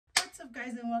up,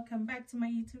 guys, and welcome back to my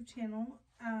YouTube channel.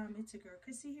 It's your girl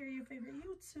Chrissy here, your favorite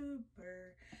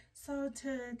YouTuber. So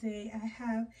today I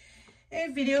have a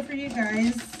video for you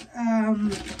guys. I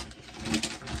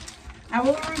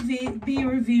will be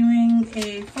reviewing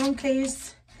a phone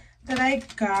case that I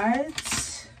got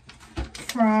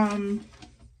from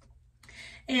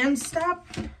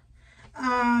AnsTop.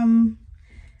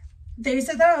 They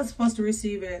said that I was supposed to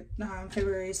receive it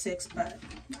February 6th, but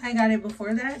I got it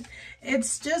before that.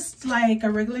 It's just like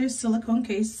a regular silicone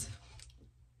case.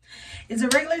 It's a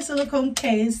regular silicone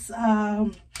case. I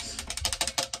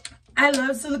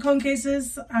love silicone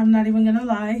cases. I'm not even gonna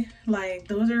lie. Like,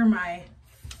 those are my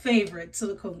favorite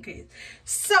silicone case.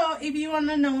 So if you want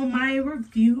to know my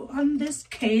review on this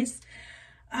case,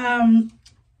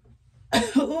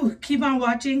 keep on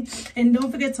watching, and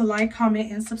don't forget to like,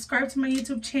 comment, and subscribe to my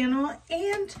YouTube channel.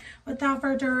 And without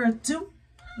further ado,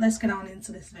 let's get on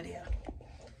into this video.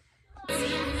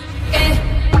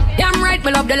 Damn right,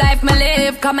 me love the life me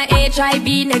live, cause my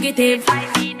HIV negative.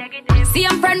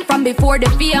 Same friend from before the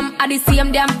fame, and the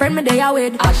same damn friend me there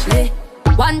with Ashley.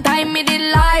 One time me did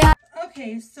lie.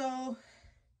 Okay, so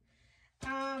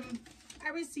I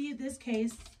received this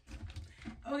case.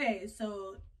 Okay,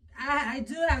 so I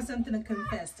do have something to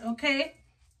confess, okay?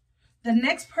 The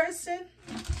next person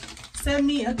sent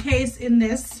me a case in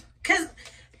this, because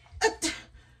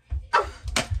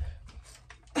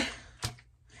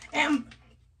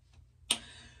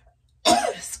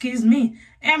excuse me,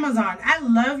 Amazon, I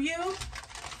love you,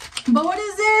 but what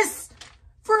is this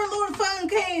for a little phone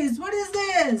case? What is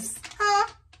this, huh?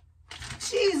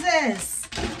 Jesus.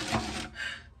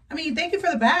 I mean, thank you for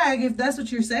the bag if that's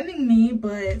what you're sending me,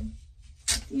 but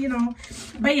you know.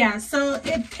 But yeah, so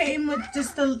it came with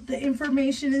just the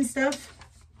information and stuff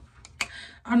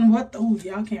on what the, oh,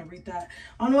 y'all can't read that,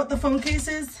 on what the phone case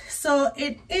is. So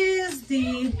it is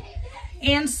the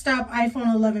AnsTop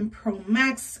iPhone 11 Pro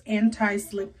Max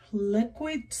anti-slip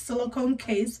liquid silicone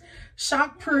case,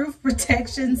 shock-proof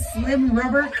protection, slim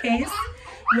rubber case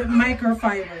with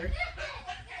microfiber.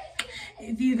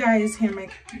 If you guys hear my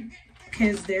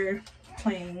kids, they're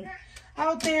playing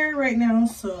out there right now,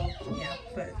 so yeah,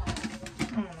 but I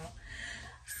don't know.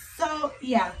 So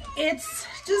yeah, it's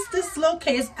just this little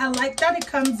case. I like that it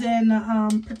comes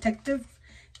in protective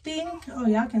thing. Oh,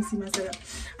 y'all can see my setup.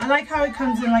 I like how it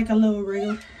comes in like a little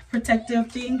real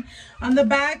protective thing. On the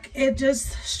back, it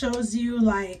just shows you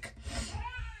like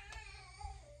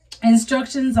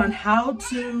instructions on how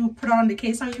to put on the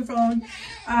case on your phone.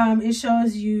 It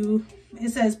shows you, it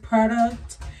says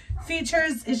product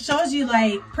features. It shows you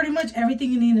like pretty much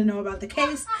everything you need to know about the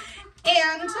case.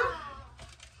 And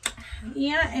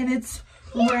yeah, and it's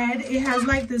red. It has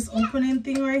like this opening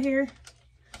thing right here.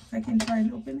 I can try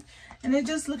and open it, and it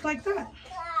just looked like that,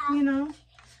 you know,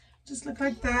 just look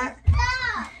like that.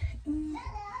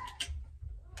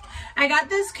 I got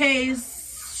this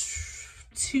case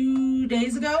 2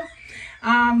 days ago,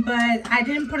 but I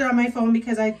didn't put it on my phone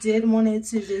because I did wanted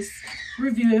to just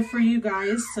review it for you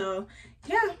guys. So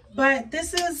yeah, but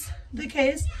this is the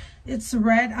case. It's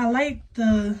red. I like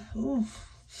the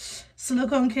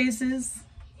silicone cases.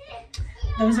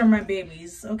 Those are my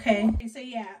babies. Okay, so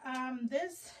yeah,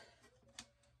 this,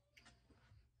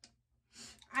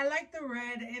 I like the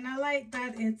red, and I like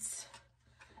that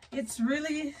it's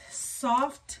really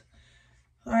soft.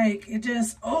 Like, it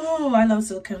just, oh, I love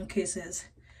silicone cases.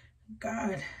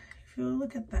 God, if you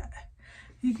look at that,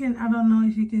 you can, I don't know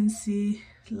if you can see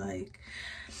like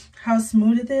how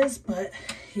smooth it is, but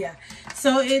yeah.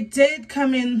 So it did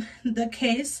come in the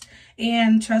case,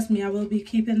 and trust me, I will be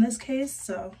keeping this case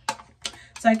so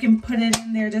I can put it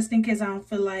in there just in case I don't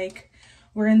feel like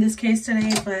wearing this case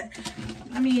today. But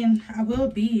I mean, I will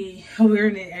be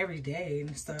wearing it every day,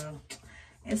 so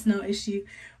it's no issue.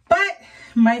 But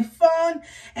my phone,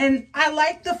 and I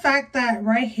like the fact that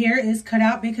right here is cut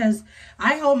out, because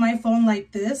I hold my phone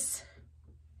like this.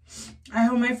 I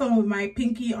hold my phone with my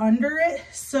pinky under it,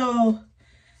 so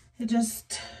it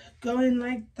just go in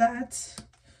like that.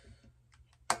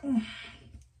 Oh,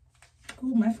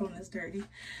 my phone is dirty.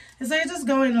 And so it's just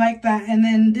going like that, and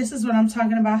then this is what I'm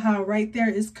talking about, how right there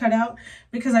is cut out,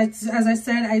 because as I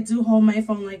said, I do hold my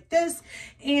phone like this,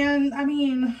 and I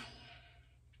mean,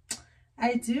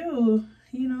 I do,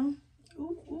 you know.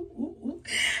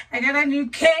 I got a new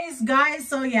case, guys.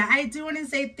 So yeah, I do want to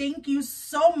say thank you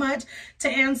so much to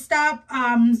AnsTop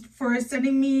for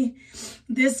sending me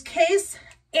this case.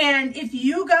 And if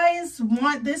you guys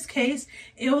want this case,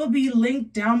 it will be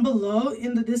linked down below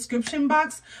in the description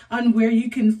box on where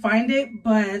you can find it.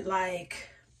 But like,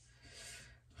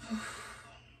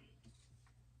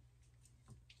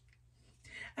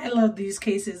 I love these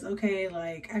cases, okay?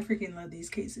 Like, I freaking love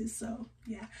these cases, so,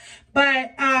 yeah.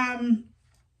 But,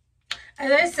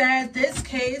 as I said, this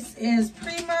case is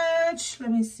pretty much, let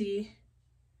me see.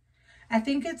 I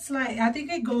think it's like, I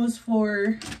think it goes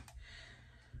for,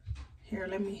 here,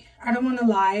 I don't want to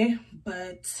lie,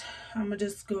 but I'm going to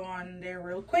just go on there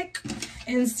real quick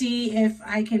and see if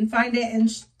I can find it and,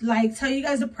 like, tell you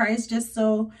guys the price just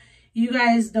so you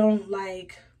guys don't,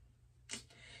 like,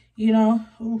 you know,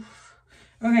 oof.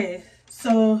 Okay,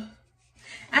 so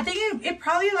I think it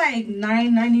probably like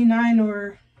 $9.99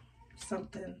 or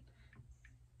something.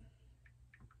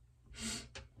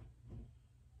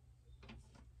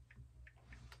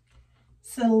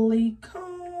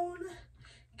 Silicone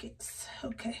case.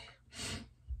 Okay.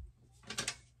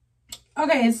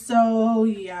 Okay, so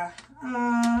yeah.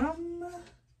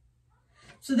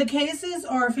 So the cases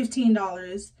are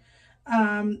 $15.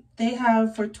 They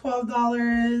have for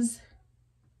 $12.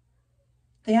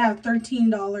 They have $13,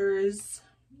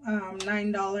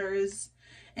 $9,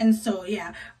 and so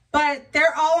yeah. But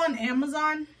they're all on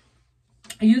Amazon.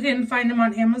 You can find them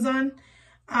on Amazon.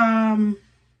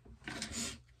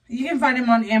 You can find them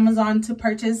on Amazon to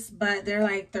purchase, but they're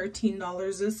like $13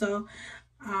 or so.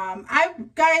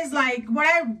 Guys, like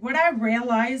what I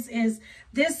realized is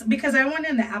this, because I went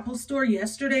in the Apple store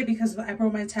yesterday because I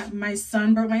brought my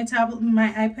son brought my tablet,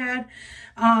 my iPad,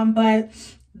 but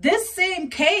this same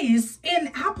case in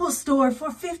Apple store for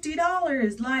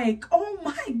 $50. Like, oh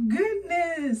my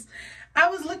goodness. I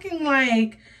was looking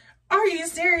like, are you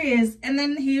serious? And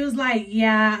then he was like,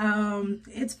 yeah,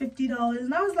 it's $50.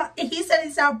 And I was like, he said he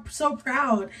sounded so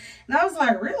proud. And I was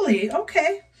like, really?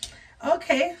 Okay.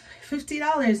 Okay.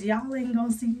 $50. Y'all ain't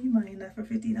gonna see me buying that for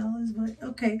 $50, but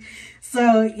okay.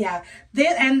 So yeah,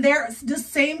 they're the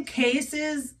same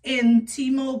cases in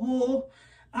T-Mobile,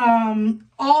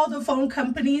 all the phone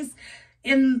companies,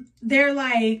 and they're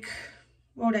like,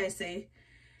 what would I say?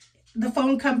 The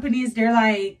phone companies, they're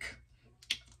like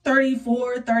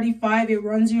 $34, $35. It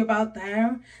runs you about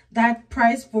there. That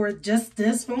price for just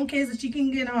this phone case that you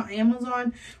can get on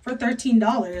Amazon for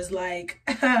 $13. Like,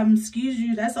 excuse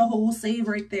you, that's a whole save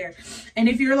right there. And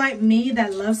if you're like me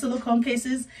that loves silicone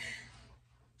cases,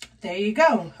 there you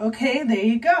go. Okay, there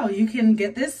you go. You can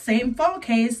get this same phone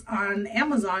case on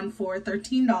Amazon for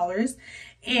 $13.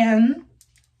 And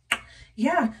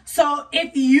yeah, so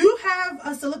if you have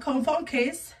a silicone phone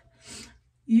case,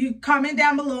 you comment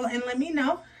down below and let me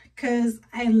know, because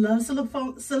I love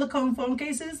silicone phone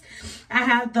cases. I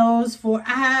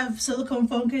have silicone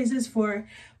phone cases for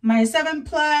my 7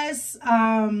 Plus,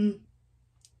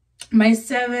 my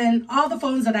 7, all the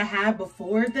phones that I had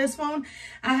before this phone.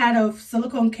 I had a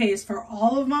silicone case for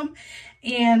all of them.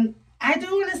 And I do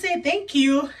want to say thank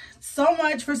you so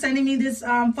much for sending me this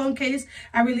phone case.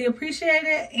 I really appreciate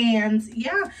it. And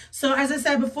yeah, so as I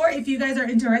said before, if you guys are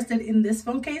interested in this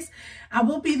phone case, I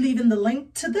will be leaving the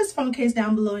link to this phone case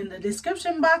down below in the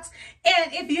description box.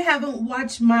 And if you haven't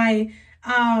watched my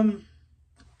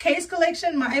case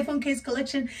collection, my iPhone case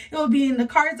collection, it will be in the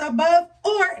cards above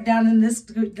or down in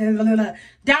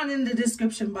the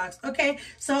description box. Okay,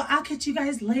 so I'll catch you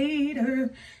guys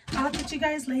later.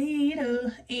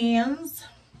 And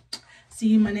see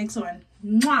you in my next one.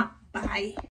 Mwah.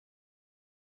 Bye.